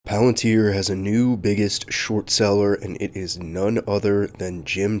Palantir has a new biggest short seller, and it is none other than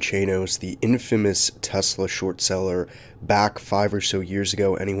Jim Chanos, the infamous Tesla short seller back 5 or so years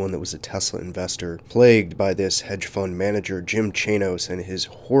ago. Anyone that was a Tesla investor plagued by this hedge fund manager, Jim Chanos, and his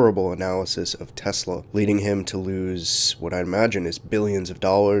horrible analysis of Tesla, leading him to lose what I imagine is billions of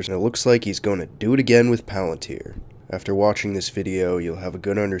dollars, and it looks like he's going to do it again with Palantir. After watching this video, you'll have a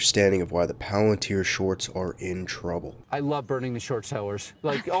good understanding of why the Palantir shorts are in trouble. I love burning the short sellers.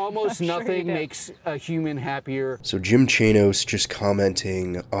 Like, almost nothing makes a human happier. So Jim Chanos just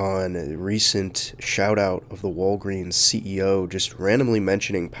commenting on a recent shout out of the Walgreens CEO, just randomly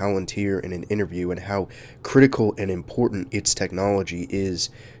mentioning Palantir in an interview and how critical and important its technology is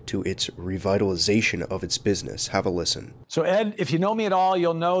to its revitalization of its business. Have a listen. So Ed, if you know me at all,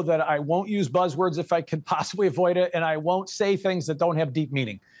 you'll know that I won't use buzzwords if I can possibly avoid it, and I won't say things that don't have deep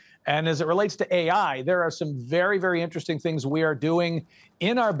meaning. And as it relates to AI, there are some very, very interesting things we are doing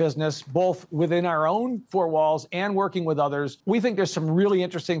in our business, both within our own four walls and working with others. We think there's some really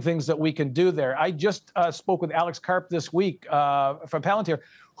interesting things that we can do there. I just spoke with Karp this week from Palantir,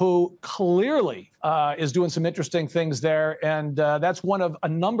 who clearly is doing some interesting things there. And that's one of a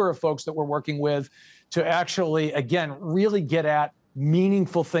number of folks that we're working with to actually, again, really get at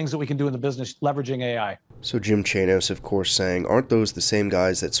meaningful things that we can do in the business leveraging AI. So Jim Chanos, of course, saying, aren't those the same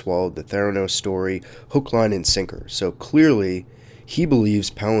guys that swallowed the Theranos story, hook, line, and sinker? So clearly, he believes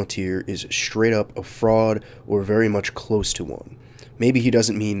Palantir is straight up a fraud or very much close to one. Maybe he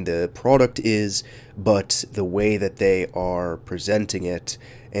doesn't mean the product is, but the way that they are presenting it,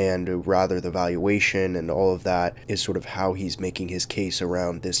 and rather the valuation and all of that, is sort of how he's making his case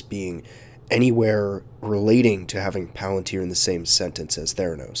around this being anywhere relating to having Palantir in the same sentence as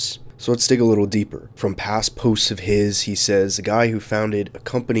Theranos. So let's dig a little deeper. From past posts of his, he says, a guy who founded a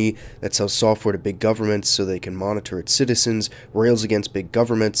company that sells software to big governments so they can monitor its citizens, rails against big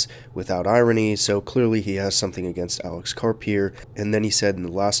governments without irony, so clearly he has something against Karp here. And then he said in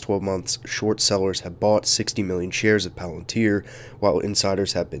the last 12 months, short sellers have bought 60 million shares of Palantir, while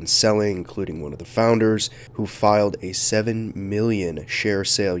insiders have been selling, including one of the founders, who filed a 7 million share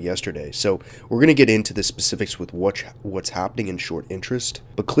sale yesterday. So we're going to get into the specifics with what's happening in short interest,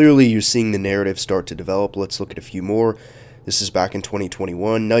 but clearly you're seeing the narrative start to develop. Let's look at a few more. This is back in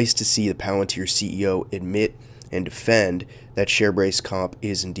 2021. Nice to see the Palantir CEO admit and defend that share-based comp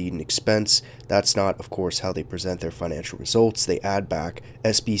is indeed an expense. That's not, of course, how they present their financial results. They add back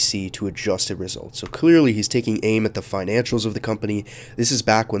SBC to adjusted results. So clearly he's taking aim at the financials of the company. This is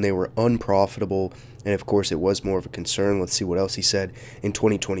back when they were unprofitable, and of course it was more of a concern. Let's see what else he said in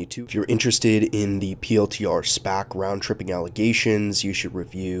 2022. If you're interested in the PLTR SPAC round-tripping allegations, you should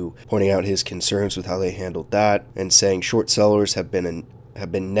review, pointing out his concerns with how they handled that, and saying short sellers have been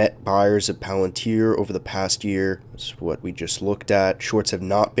net buyers of Palantir over the past year. That's what we just looked at. Shorts have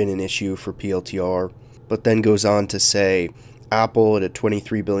not been an issue for PLTR, but then goes on to say Apple at a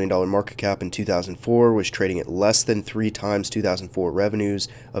 $23 billion market cap in 2004 was trading at less than 3 times 2004 revenues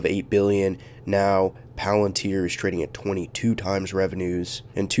of $8 billion. Now Palantir is trading at 22 times revenues,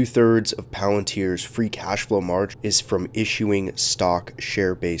 and 2/3 of Palantir's free cash flow margin is from issuing stock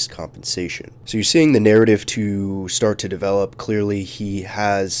share-based compensation. So you're seeing the narrative to start to develop. Clearly he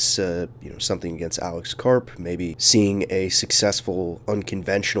has something against Karp. Maybe seeing a successful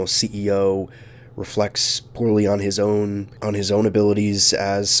unconventional CEO reflects poorly on his own abilities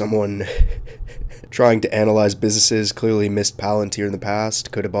as someone trying to analyze businesses. Clearly missed Palantir in the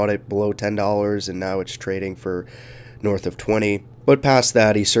past, could have bought it below $10, and now it's trading for north of 20. But past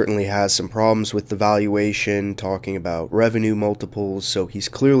that, he certainly has some problems with the valuation, talking about revenue multiples, so he's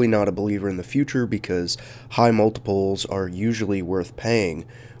clearly not a believer in the future, because high multiples are usually worth paying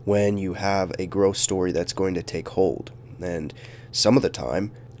when you have a growth story that's going to take hold. And some of the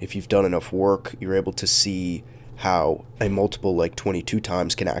time, if you've done enough work, you're able to see how a multiple like 22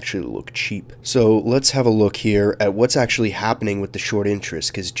 times can actually look cheap. So let's have a look here at what's actually happening with the short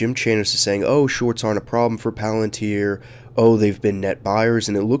interest, because Jim Chanos is saying, oh, shorts aren't a problem for Palantir, oh, they've been net buyers,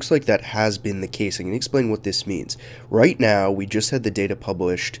 and it looks like that has been the case. I can explain what this means. Right now, we just had the data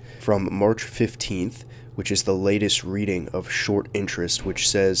published from March 15th, which is the latest reading of short interest, which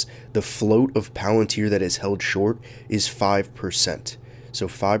says the float of Palantir that is held short is 5%. So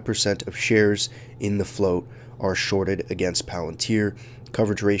 5% of shares in the float are shorted against Palantir.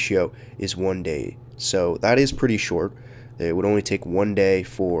 Coverage ratio is 1 day. So that is pretty short. It would only take 1 day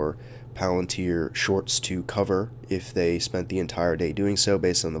for Palantir shorts to cover if they spent the entire day doing so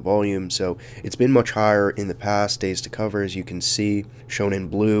based on the volume. So it's been much higher in the past. Days to cover, as you can see, shown in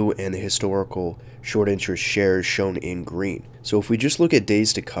blue, and the historical short interest shares shown in green. So if we just look at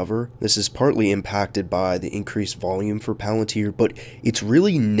days to cover, this is partly impacted by the increased volume for Palantir, but it's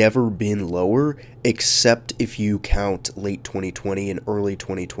really never been lower except if you count late 2020 and early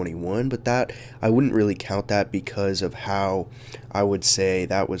 2021, but that I wouldn't really count that because of how I would say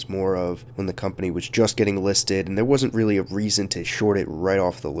that was more of when the company was just getting listed and there wasn't really a reason to short it right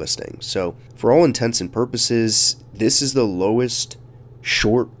off the listing. So for all intents and purposes, this is the lowest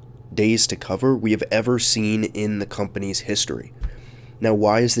short days to cover we have ever seen in the company's history. Now,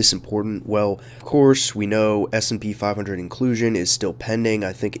 why is this important? Well, of course, we know S&P 500 inclusion is still pending.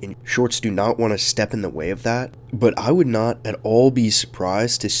 I think shorts do not want to step in the way of that. But I would not at all be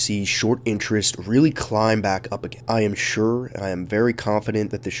surprised to see short interest really climb back up again. I am very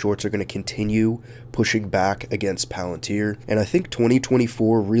confident that the shorts are going to continue pushing back against Palantir. And I think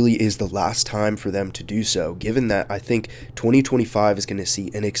 2024 really is the last time for them to do so, given that I think 2025 is going to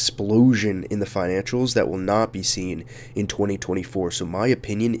see an explosion in the financials that will not be seen in 2024. So my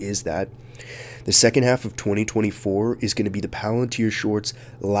opinion is that the second half of 2024 is going to be the Palantir shorts'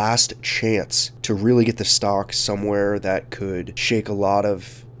 last chance to really get the stock somewhere that could shake a lot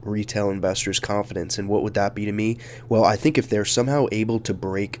of retail investors' confidence. And what would that be to me? Well, I think if they're somehow able to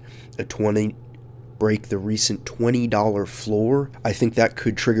break the recent $20 floor, I think that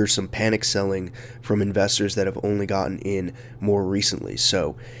could trigger some panic selling from investors that have only gotten in more recently.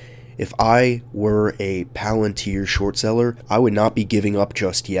 So if I were a Palantir short seller, I would not be giving up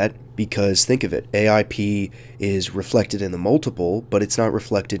just yet, because think of it, AIP is reflected in the multiple, but it's not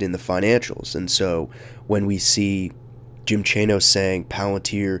reflected in the financials. And so when we see Jim Chanos saying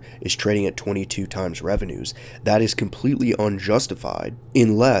Palantir is trading at 22 times revenues, that is completely unjustified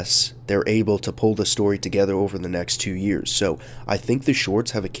unless they're able to pull the story together over the next 2 years. So I think the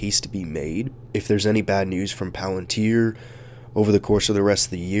shorts have a case to be made. If there's any bad news from Palantir over the course of the rest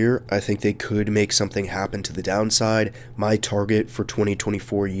of the year, I think they could make something happen to the downside. My target for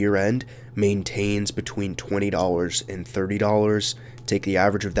 2024 year end maintains between $20 and $30. Take the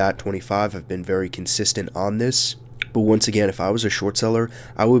average of that, 25. I've been very consistent on this. But once again, if I was a short seller,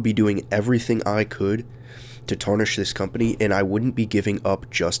 I would be doing everything I could to tarnish this company, and I wouldn't be giving up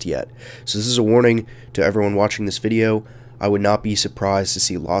just yet. So this is a warning to everyone watching this video. I would not be surprised to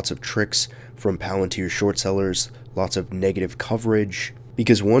see lots of tricks from Palantir short sellers, lots of negative coverage,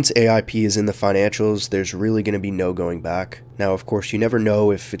 because once AIP is in the financials, there's really going to be no going back. Now, of course, you never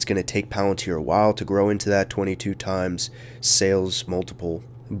know if it's going to take Palantir a while to grow into that 22 times sales multiple.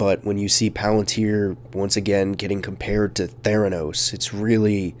 But when you see Palantir once again getting compared to Theranos, it's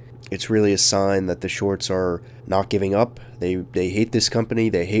really a sign that the shorts are not giving up. They hate this company.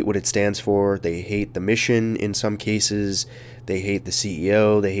 They hate what it stands for. They hate the mission in some cases. They hate the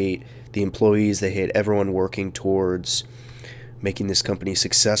CEO. They hate the employees. They hate everyone working towards making this company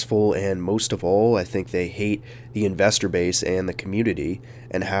successful. And most of all, I think they hate the investor base and the community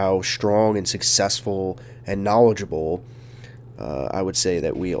and how strong and successful and knowledgeable I would say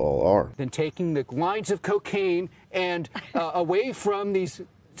that we all are. Then taking the lines of cocaine and away from these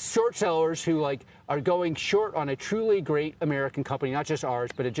short sellers who are going short on a truly great American company, not just ours,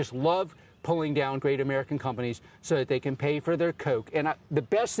 but just love pulling down great American companies so that they can pay for their Coke. And the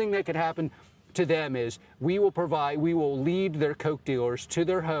best thing that could happen to them is we will lead their Coke dealers to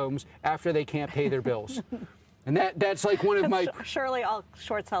their homes after they can't pay their bills. And that's like one of my... Surely all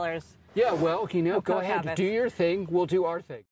short sellers. Yeah, well, go ahead, do your thing, we'll do our thing.